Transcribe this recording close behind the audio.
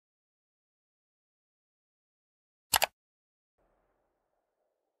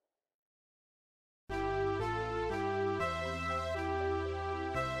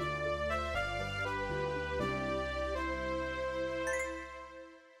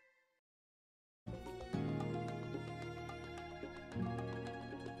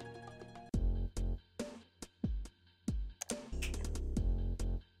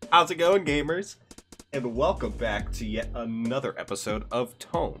How's it going, gamers? And welcome back to yet another episode of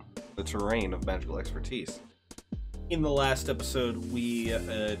TOME, the Terrain of Magical Expertise. In the last episode, we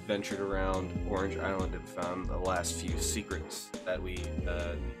adventured around Orange Island and found the last few secrets that we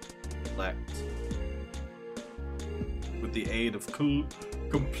lacked. With the aid of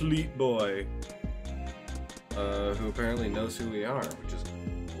Complete Boy, who apparently knows who we are, which is...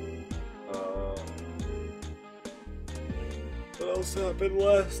 What else happened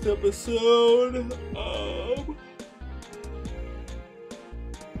last episode?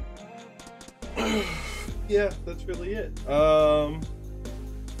 Yeah, that's really it.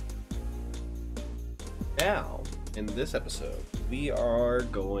 Now, in this episode, we are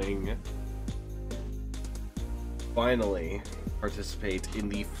going finally participate in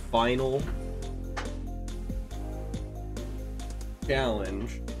the final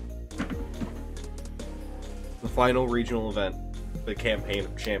challenge, the final regional event, the Campaign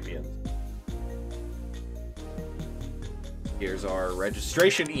of Champions. Here's our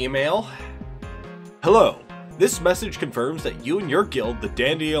registration email. Hello. This message confirms that you and your guild, the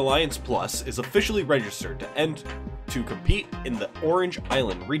Dandy Alliance Plus, is officially registered to compete in the Orange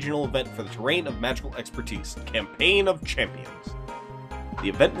Island regional event for the Terrain of Magical Expertise, Campaign of Champions. The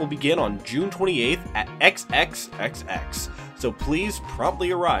event will begin on June 28th at XXXX, so please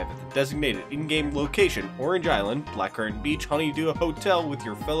promptly arrive at the designated in-game location, Orange Island, Blackcurrant Beach Honeydew Hotel with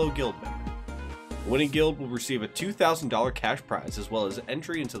your fellow guild member. The winning guild will receive a $2,000 cash prize, as well as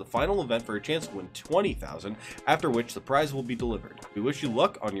entry into the final event for a chance to win $20,000, after which the prize will be delivered. We wish you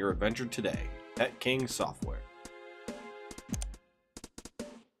luck on your adventure today. Pet King Software.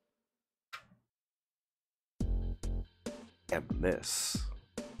 And this,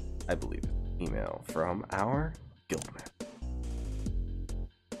 I believe, is an email from our guildman.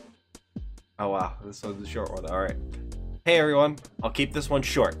 Oh wow, this one's a short one. Alright. Hey everyone, I'll keep this one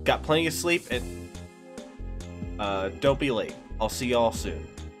short. Got plenty of sleep and don't be late. I'll see y'all soon.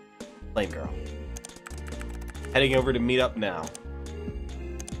 Flame Girl. Heading over to Meetup now.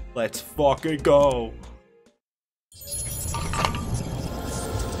 Let's fucking go!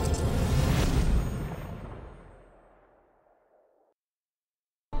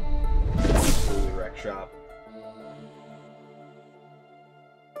 Wreck shop.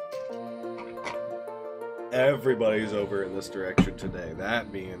 Everybody's over in this direction today.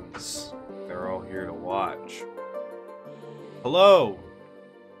 That means they're all here to watch. Hello!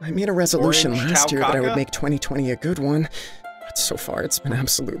 I made a resolution Orange last year that I would Taukaka? make 2020 a good one, but so far it's been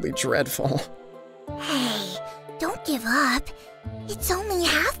absolutely dreadful. Hey, don't give up. It's only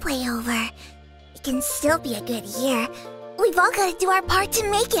halfway over. It can still be a good year. We've all got to do our part to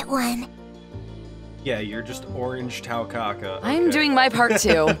make it one. Yeah, you're just Orange Taukaka. I'm doing my part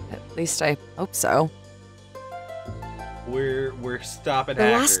too. At least I hope so. We're stopping The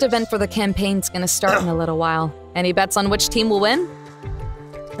hackers. last event for the campaign's gonna start in a little while. Any bets on which team will win?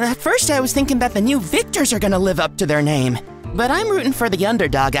 At first I was thinking that the new victors are gonna live up to their name. But I'm rooting for the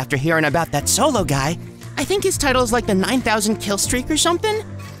underdog after hearing about that solo guy. I think his title is like the 9,000 kill streak or something.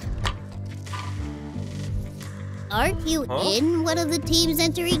 Aren't you in one of the teams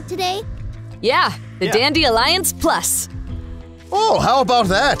entering today? Yeah, the Yeah. Dandy Alliance Plus. Oh, how about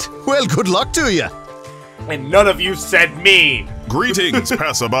that? Well, good luck to you. And none of you said me! Greetings,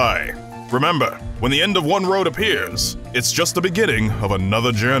 passerby. Remember, when the end of one road appears, it's just the beginning of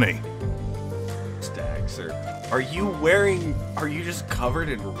another journey. Stag, sir. Are you just covered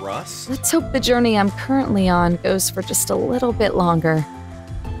in rust? Let's hope the journey I'm currently on goes for just a little bit longer.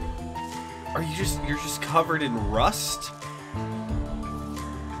 You're just covered in rust?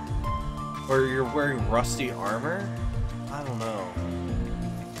 Or you're wearing rusty armor? I don't know.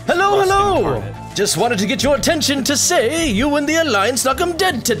 Hello, Rust hello! incarnate. Just wanted to get your attention to say you and the Alliance knock 'em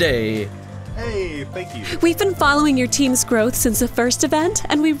dead today. Hey, thank you. We've been following your team's growth since the first event,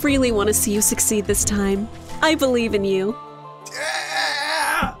 and we really want to see you succeed this time. I believe in you.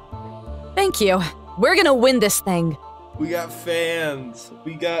 Yeah! Thank you. We're gonna win this thing. We got fans.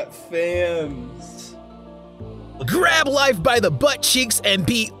 We got fans. Grab life by the butt cheeks and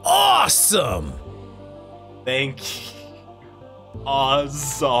be awesome! Thank you.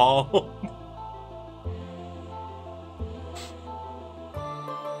 Awesome.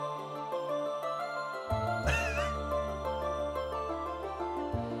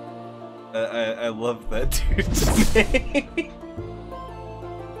 I love that dude's name.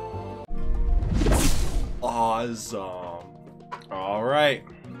 Awesome. All right.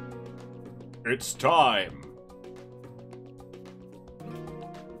 It's time.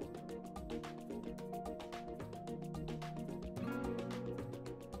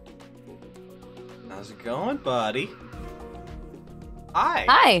 How's it going, buddy? Hi.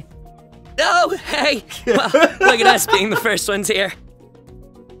 Hi. Oh, hey! Well, look at us being the first ones here.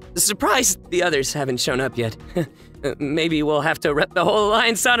 Surprised the others haven't shown up yet. Maybe we'll have to rep the whole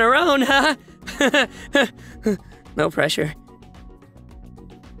alliance on our own, huh? No pressure.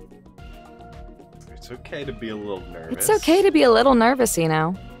 It's okay to be a little nervous. It's okay to be a little nervous, you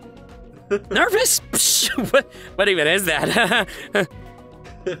know. Nervous? What even is that?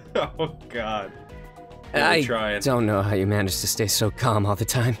 Oh, God. I don't know how you manage to stay so calm all the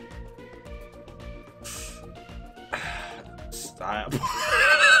time. Stop.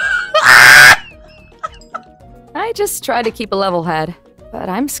 I just try to keep a level head, but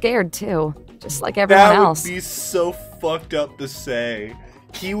I'm scared too, just like everyone else. That would be so fucked up to say.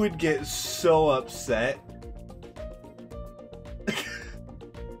 He would get so upset.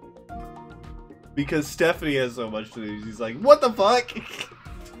 Because Stephanie has so much to do. She's like, what the fuck?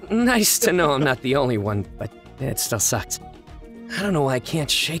 Nice to know I'm not the only one, but it still sucks. I don't know why I can't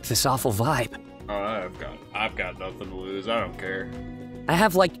shake this awful vibe. Oh, I've got nothing to lose. I don't care. I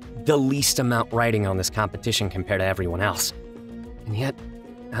have, like, the least amount riding on this competition compared to everyone else. And yet,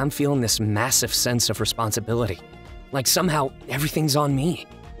 I'm feeling this massive sense of responsibility. Like somehow, everything's on me.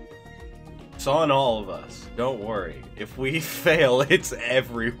 It's on all of us. Don't worry. If we fail, it's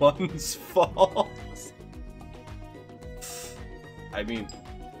everyone's fault. I mean,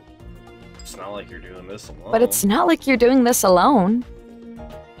 it's not like you're doing this alone. But it's not like you're doing this alone.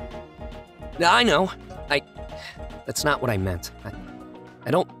 I know. That's not what I meant.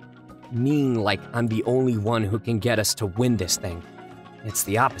 I don't mean like I'm the only one who can get us to win this thing. It's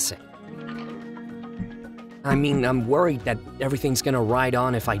the opposite. I mean, I'm worried that everything's gonna ride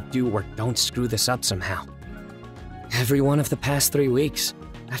on if I do or don't screw this up somehow. Every one of the past 3 weeks,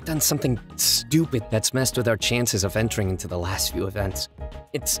 I've done something stupid that's messed with our chances of entering into the last few events.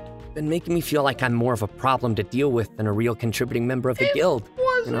 It's been making me feel like I'm more of a problem to deal with than a real contributing member of the guild,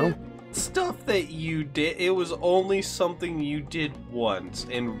 you know? Stuff that you did, it was only something you did once,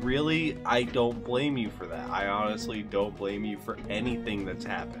 and really, I don't blame you for that. I honestly don't blame you for anything that's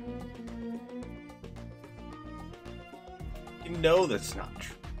happened. You know that's not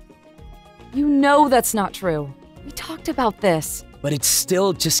true. You know that's not true. We talked about this. But it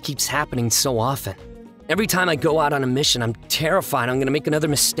still just keeps happening so often. Every time I go out on a mission, I'm terrified I'm gonna make another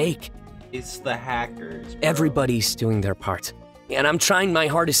mistake. It's the hackers, bro. Everybody's doing their part. And I'm trying my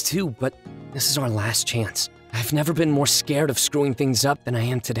hardest too, but this is our last chance. I've never been more scared of screwing things up than I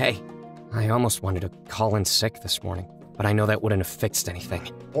am today. I almost wanted to call in sick this morning, but I know that wouldn't have fixed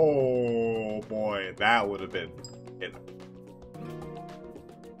anything. Oh boy, that would have been...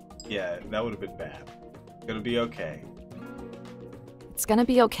 Yeah, that would have been bad. Gonna be okay. It's gonna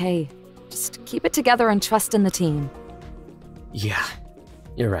be okay. Just keep it together and trust in the team. Yeah,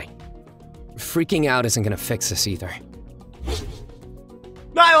 you're right. Freaking out isn't gonna fix this either.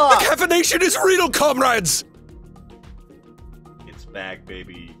 Nyla! The caffeination is real, comrades! It's back,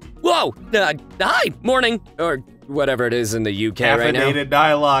 baby. Whoa! Hi, morning! Or whatever it is in the UK right now. Caffeinated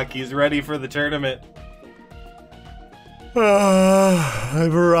Nylock, he's ready for the tournament.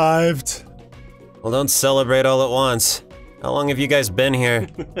 I've arrived. Well, don't celebrate all at once. How long have you guys been here?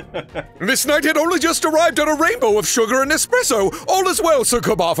 This knight had only just arrived on a rainbow of sugar and espresso. All is well, Sir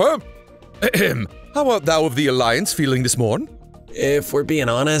Kabaffer. Ahem. How art thou of the Alliance feeling this morn? If we're being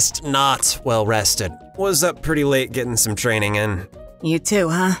honest, not well rested. Was up pretty late getting some training in. You too,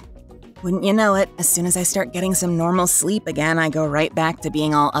 huh? Wouldn't you know it, as soon as I start getting some normal sleep again, I go right back to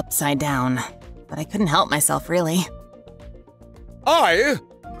being all upside down. But I couldn't help myself, really. I...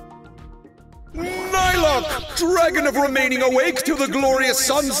 Nylock, dragon of remaining awake till the glorious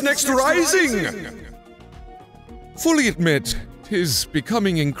sun's next rising! Fully admit, 'tis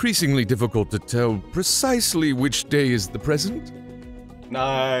becoming increasingly difficult to tell precisely which day is the present.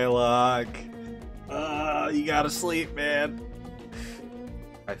 Nylock. You gotta sleep, man.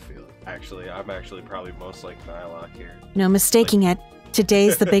 I feel it. Actually, I'm actually probably most like Nylock here. No mistaking it.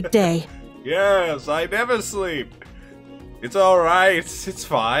 Today's the big day. Yes, I never sleep. It's alright, it's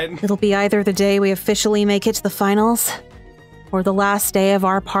fine. It'll be either the day we officially make it to the finals, or the last day of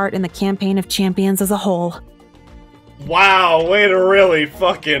our part in the campaign of champions as a whole. Wow, way to really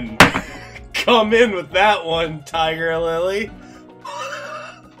fucking come in with that one, Tiger Lily.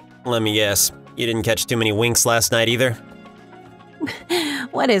 Let me guess, you didn't catch too many winks last night either?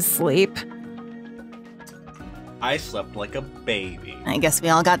 What is sleep? I slept like a baby. I guess we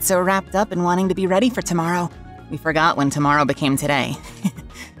all got so wrapped up in wanting to be ready for tomorrow. We forgot when tomorrow became today.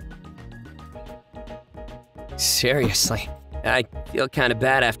 Seriously, I feel kind of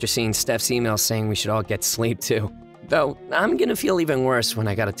bad after seeing Steph's email saying we should all get sleep too. Though, I'm gonna feel even worse when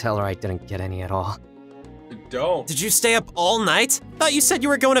I gotta tell her I didn't get any at all. don't. Did you stay up all night? Thought you said you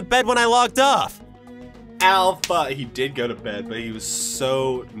were going to bed when I logged off. Alpha, he did go to bed, but he was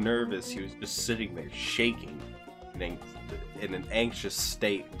so nervous. He was just sitting there shaking in an anxious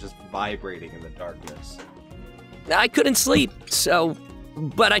state, just vibrating in the darkness. I couldn't sleep,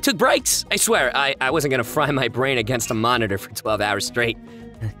 but I took breaks. I swear, I wasn't gonna fry my brain against a monitor for 12 hours straight.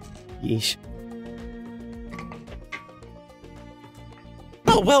 Yeesh.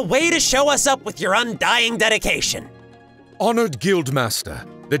 Oh, well, way to show us up with your undying dedication. Honored Guildmaster,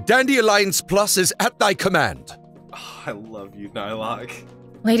 the Dandy Alliance Plus is at thy command. Oh, I love you, Nylog.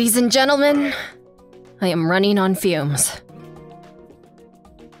 Ladies and gentlemen, I am running on fumes.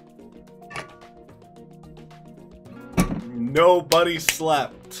 Nobody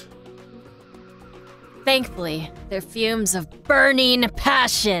slept. Thankfully, they're fumes of burning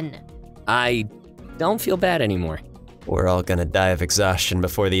passion. I don't feel bad anymore. We're all gonna die of exhaustion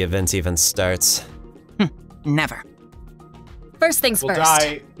before the event even starts. Never. First things We'll first,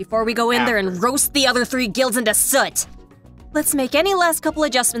 die before we go in there and roast the other 3 guilds into soot, let's make any last couple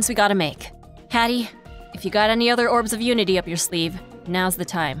adjustments we gotta make. Hattie, if you got any other orbs of unity up your sleeve, now's the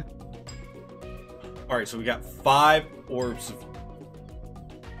time. Alright, so we got 5 orbs of...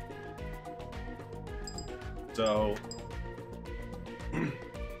 So...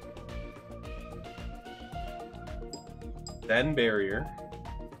 Then barrier.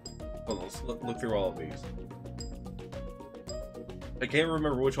 Hold on, let's look through all of these. I can't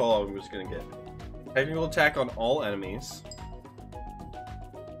remember which all of them was gonna get. Technical attack on all enemies.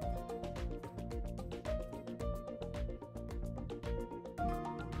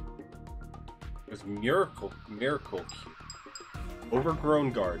 There's Miracle Cube.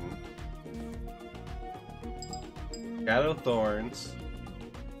 Overgrown Garden. Shadow Thorns.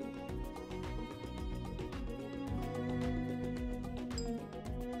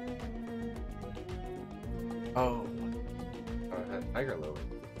 Oh. Tiger Lily.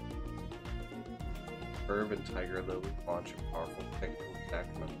 Herb and Tiger Lily launch a powerful technical attack.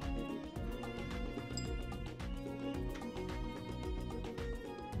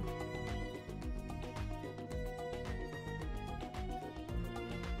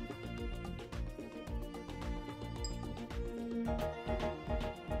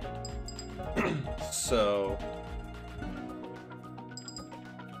 So...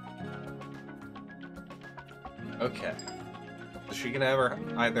 Okay. So she can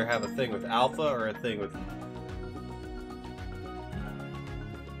either have a thing with Alpha or a thing with...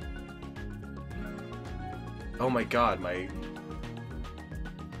 Oh my god, my...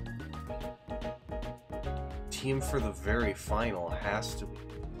 team for the very final has to be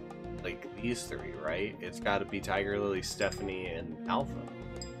like these 3, right? It's gotta be Tiger Lily, Stephanie, and Alpha.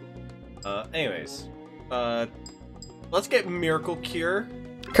 Anyways. Let's get Miracle Cure.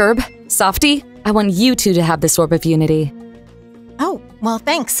 Curb, Softy, I want you 2 to have this Orb of Unity. Oh, well,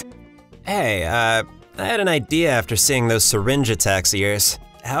 thanks. Hey, I had an idea after seeing those syringe attacks of yours.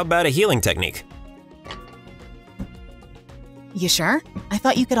 How about a healing technique? You sure? I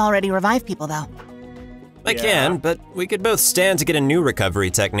thought you could already revive people, though. I can, but we could both stand to get a new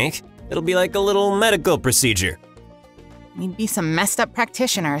recovery technique. It'll be like a little medical procedure. We'd be some messed up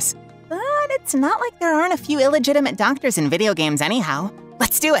practitioners. But it's not like there aren't a few illegitimate doctors in video games anyhow.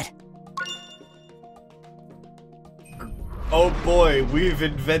 Let's do it. Oh boy, we've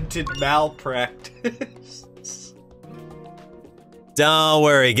invented malpractice. Don't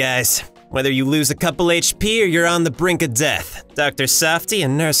worry, guys. Whether you lose a couple HP or you're on the brink of death, Dr. Softy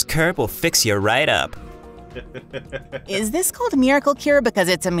and Nurse Curb will fix you right up. Is this called Miracle Cure because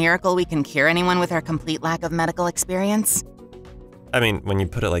it's a miracle we can cure anyone with our complete lack of medical experience? I mean, when you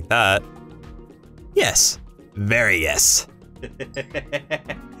put it like that, yes. Very yes.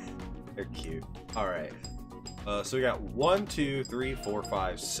 They're cute. Alright. So we got 1, 2, 3, 4,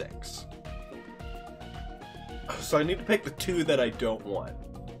 5, 6. So I need to pick the 2 that I don't want.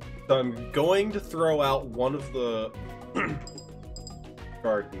 So I'm going to throw out one of the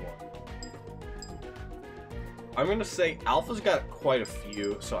garden ones. I'm gonna say Alpha's got quite a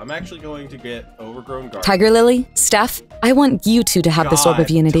few, so I'm actually going to get Overgrown Garden. Tiger Lily, Steph, I want you 2 to have this Orb of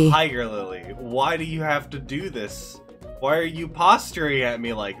Unity. Tiger Lily, why do you have to do this? Why are you posturing at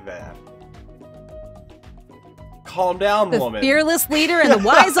me like that? Calm down, woman. The fearless leader and the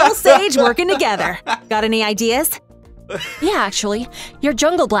wise old sage working together. Got any ideas? Yeah, actually. Your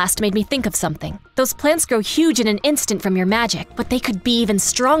Jungle Blast made me think of something. Those plants grow huge in an instant from your magic, but they could be even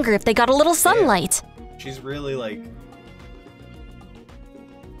stronger if they got a little sunlight. She's really, like...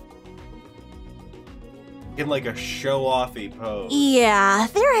 in, like, a show-offy pose. Yeah,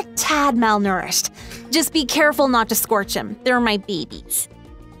 they're a tad malnourished. Just be careful not to scorch them. They're my babies.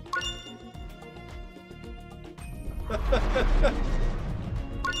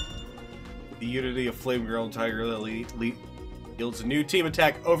 The unity of Flame Girl and Tiger Lily yields a new team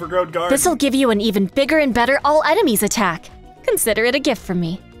attack, Overgrown Garden. This'll give you an even bigger and better all enemies attack. Consider it a gift from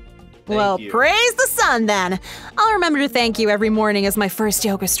me. Well, praise the sun then. I'll remember to thank you every morning as my first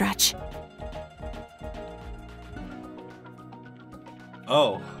yoga stretch.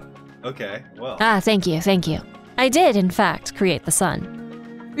 Oh, okay, well. Ah, thank you, thank you. I did, in fact, create the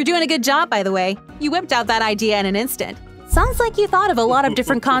sun. You're doing a good job, by the way. You whipped out that idea in an instant. Sounds like you thought of a lot of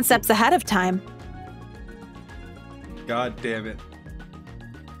different concepts ahead of time. God damn it.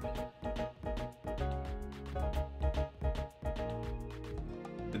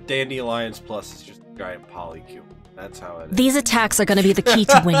 The Dandy Alliance Plus is just a giant polycube. That's how it is. These attacks are going to be the key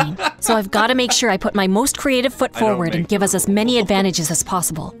to winning, so I've got to make sure I put my most creative foot forward and give us as many advantages as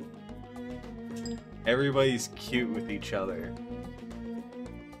possible. Everybody's cute with each other.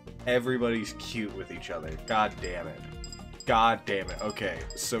 Everybody's cute with each other. God damn it. God damn it. Okay,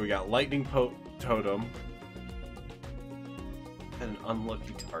 so we got Lightning Totem. And an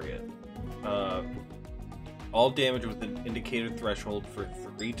unlucky target. All damage with an indicated threshold for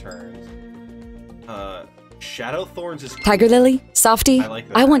 3 turns. Shadow Thorns is... Tiger Lily, Softy,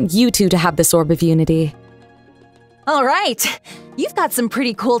 I want you two to have this Orb of Unity. All right. You've got some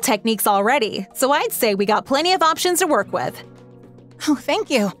pretty cool techniques already, so I'd say we got plenty of options to work with. Oh, thank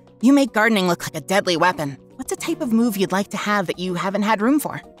you. You make gardening look like a deadly weapon. What's a type of move you'd like to have that you haven't had room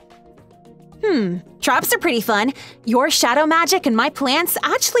for? Traps are pretty fun. Your shadow magic and my plants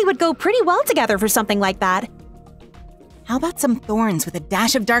actually would go pretty well together for something like that. How about some thorns with a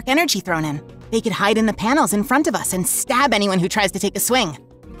dash of dark energy thrown in? They could hide in the panels in front of us and stab anyone who tries to take a swing.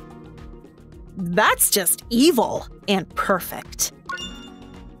 That's just evil and perfect.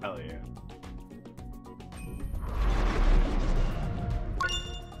 Hell yeah.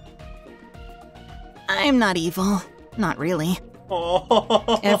 I'm not evil. Not really.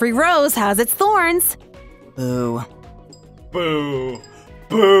 Every rose has its thorns. Boo. Boo.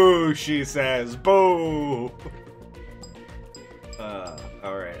 Boo, she says. Boo.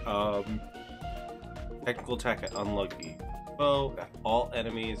 Alright, technical attack at unlucky. Bow at all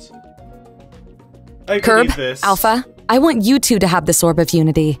enemies. I can Curb, need this. Alpha, I want you two to have this Orb of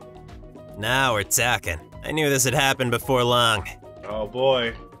Unity. Now we're talking. I knew this had happened before long. Oh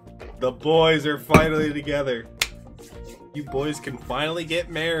boy. The boys are finally together. You boys can finally get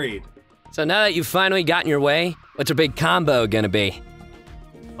married. So now that you've finally gotten your way, what's your big combo gonna be?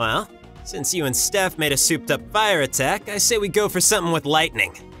 Well, since you and Steph made a souped-up fire attack, I say we go for something with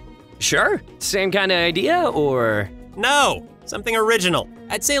lightning. Sure. Same kind of idea, or...? No! Something original.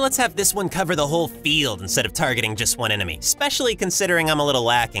 I'd say let's have this one cover the whole field instead of targeting just one enemy, especially considering I'm a little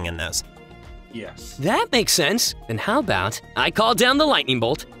lacking in those. Yes. That makes sense. Then how about I call down the lightning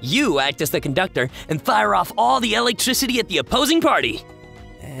bolt, you act as the conductor, and fire off all the electricity at the opposing party?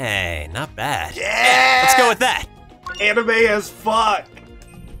 Hey, not bad. Yeah! Let's go with that. Anime as fuck.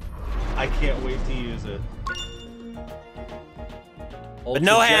 I can't wait to use it. But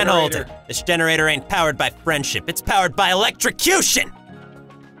no hand-holding. This generator ain't powered by friendship, it's powered by electrocution!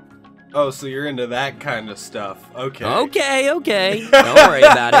 Oh, so you're into that kind of stuff. Okay. Okay. Don't worry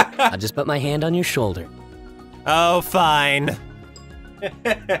about it. I'll just put my hand on your shoulder. Oh, fine.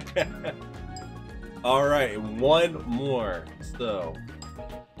 Alright, one more. So...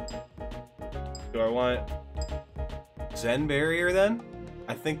 do I want... Zen Barrier then?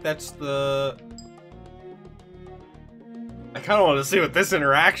 I think that's the... I kind of want to see what this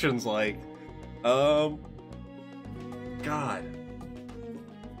interaction's like. God.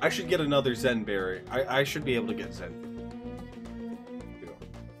 I should get another Zen Berry. I should be able to get Zen.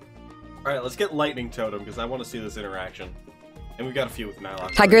 Alright, let's get Lightning Totem, because I want to see this interaction. And we've got a few with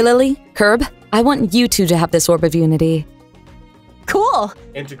Nylon. Tiger Lily, Curb, I want you two to have this Orb of Unity. Cool!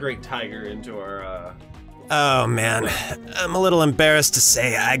 Integrate Tiger into our, Oh man, I'm a little embarrassed to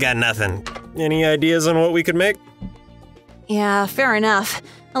say I got nothing. Any ideas on what we could make? Yeah, fair enough.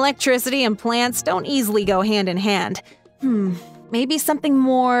 Electricity and plants don't easily go hand in hand. Maybe something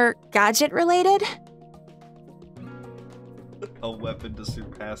more gadget-related? A weapon to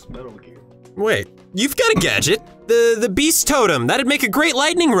surpass Metal Gear. Wait, you've got a gadget. The Beast Totem. That'd make a great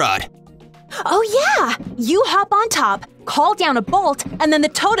lightning rod. Oh yeah! You hop on top, call down a bolt, and then the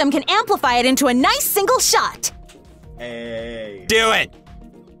totem can amplify it into a nice single shot! Hey. Do it!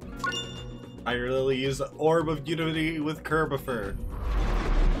 I really use the Orb of Unity with Kerbifer.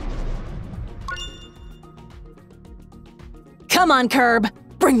 Come on, Curb!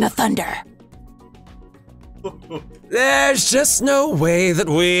 Bring the thunder! There's just no way that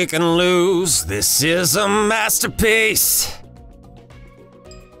we can lose. This is a masterpiece.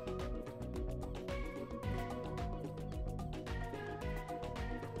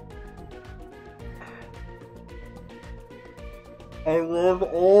 I love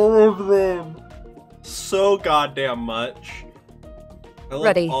all of them so goddamn much. I love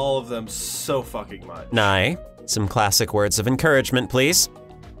Ready. all of them so fucking much. Nye, some classic words of encouragement, please.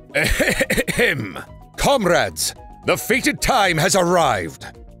 Ahem. Comrades, the fated time has arrived.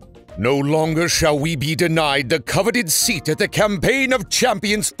 No longer shall we be denied the coveted seat at the Campaign of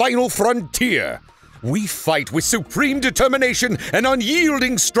Champions' final frontier. We fight with supreme determination and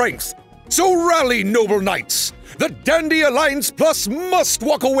unyielding strength. So rally, noble knights! The Dandy Alliance Plus must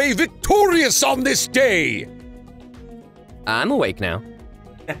walk away victorious on this day! I'm awake now.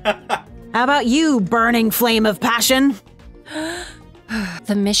 How about you, burning flame of passion?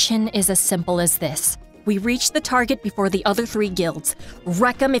 The mission is as simple as this. We reach the target before the other 3 guilds,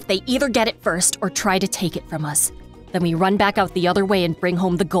 wreck them if they either get it first or try to take it from us. Then we run back out the other way and bring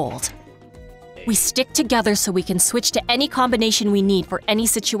home the gold. We stick together so we can switch to any combination we need for any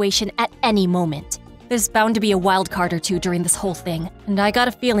situation at any moment. There's bound to be a wild card or two during this whole thing, and I got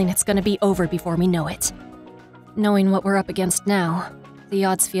a feeling it's gonna be over before we know it. Knowing what we're up against now, the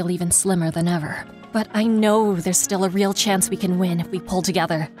odds feel even slimmer than ever. But I know there's still a real chance we can win if we pull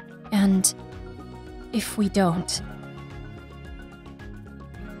together. And if we don't,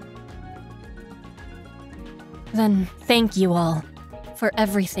 then thank you all for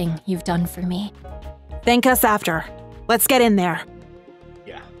everything you've done for me. Thank us after. Let's get in there.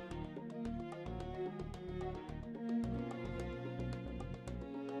 Yeah.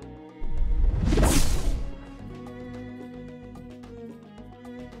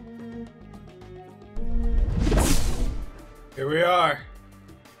 Here we are.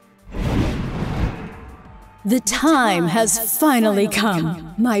 The time has finally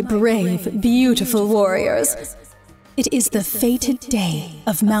come, my brave, beautiful warriors. It is the fated day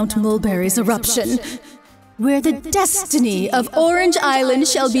of Mount Mulberry's eruption, where the destiny of Orange Island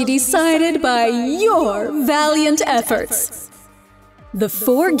shall be decided by your valiant efforts. The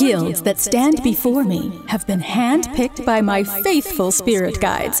 4 guilds that stand before me have been handpicked by my faithful spirit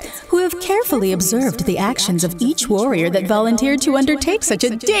guides, who have carefully observed the actions of each warrior that volunteered to undertake such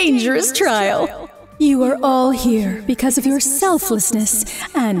a dangerous trial. You are all here because of your selflessness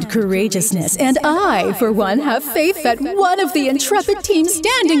and courageousness, and I, for one, have faith that one of the intrepid teams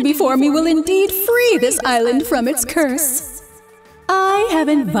standing before me will indeed free this island from its curse. I have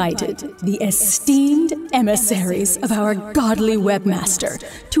invited the esteemed emissaries of our godly webmaster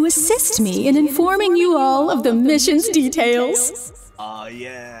to assist me in informing you all of the mission's details. Oh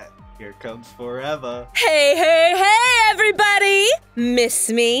yeah, here comes Forever. Hey, hey, hey, everybody! Miss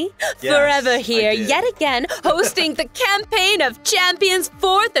me? Yes, Forever here, I did. yet again, hosting the Campaign of Champions'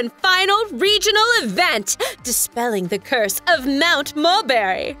 4th and final regional event, dispelling the curse of Mount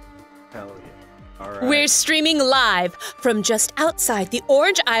Mulberry. Hell yeah. All right. We're streaming live from just outside the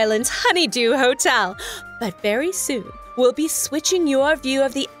Orange Island's Honeydew Hotel. But very soon, we'll be switching your view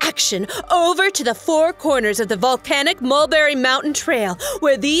of the action over to the 4 corners of the volcanic Mulberry Mountain Trail,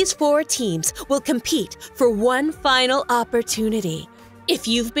 where these 4 teams will compete for one final opportunity. If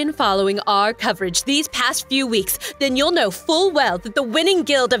you've been following our coverage these past few weeks, then you'll know full well that the winning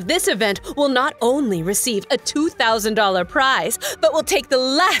guild of this event will not only receive a $2,000 prize, but will take the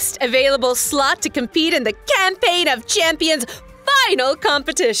last available slot to compete in the Campaign of Champions final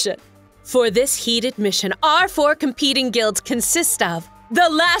competition. For this heated mission, our 4 competing guilds consist of the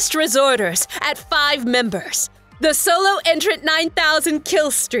Last Resorters at 5 members, the Solo Entrant 9000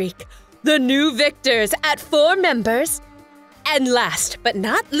 Kill Streak, the New Victors at 4 members, and last but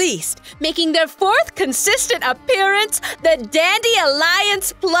not least, making their 4th consistent appearance, the Dandy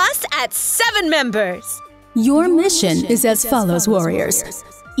Alliance Plus at 7 members. Your mission is as follows, warriors.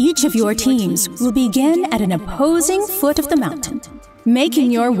 Each of your teams will begin at an opposing foot of the mountain, making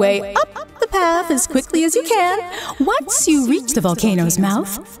your way up the path as quickly as you can. Once you reach the volcano's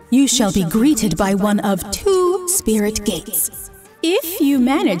mouth, you shall be greeted by one of 2 spirit gates. If you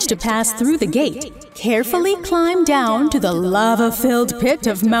manage to pass through the gate, carefully climb down to the lava-filled pit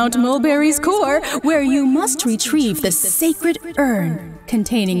of Mount Mulberry's core, where you must retrieve the sacred urn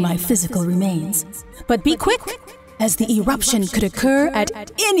containing my physical remains. But be quick, as the eruption could occur at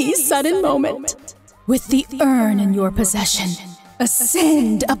any sudden moment. With the urn in your possession,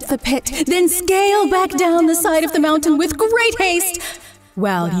 ascend up the pit, then scale back down the side of the mountain with great haste.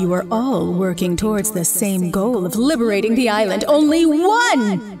 While you are all working towards the same goal of liberating the island, only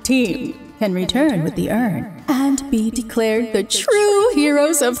one team can return with the urn and be declared the true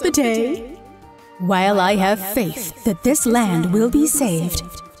heroes of the day. While I have faith that this land will be saved,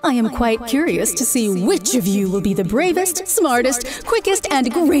 I am quite curious to see which of you will be the bravest, smartest, quickest, and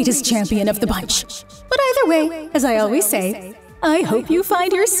greatest champion of the bunch. But either way, as I always say, I hope you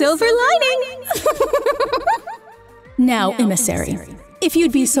find your silver lining. Now, Emissary, if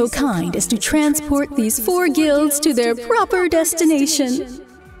you'd be so kind as to transport these 4 guilds to their proper destination.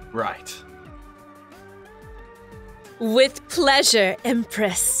 Right. With pleasure,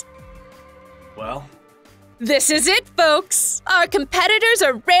 Empress. Well, this is it, folks! Our competitors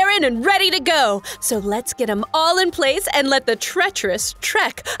are raring and ready to go, so let's get them all in place and let the treacherous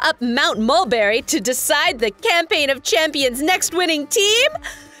trek up Mount Mulberry to decide the Campaign of Champions' next winning team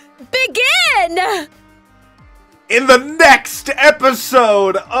begin! in the next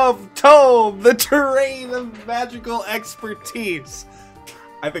episode of TOME, the Terrain of Magical Expertise.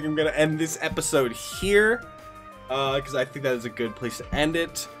 I think I'm going to end this episode here, because I think that is a good place to end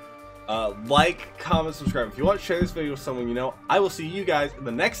it. Like, comment, subscribe. If you want to share this video with someone you know, I will see you guys in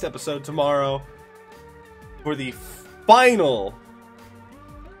the next episode tomorrow for the final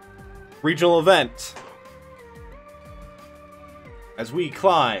regional event as we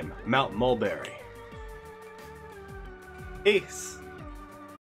climb Mount Mulberry. Peace.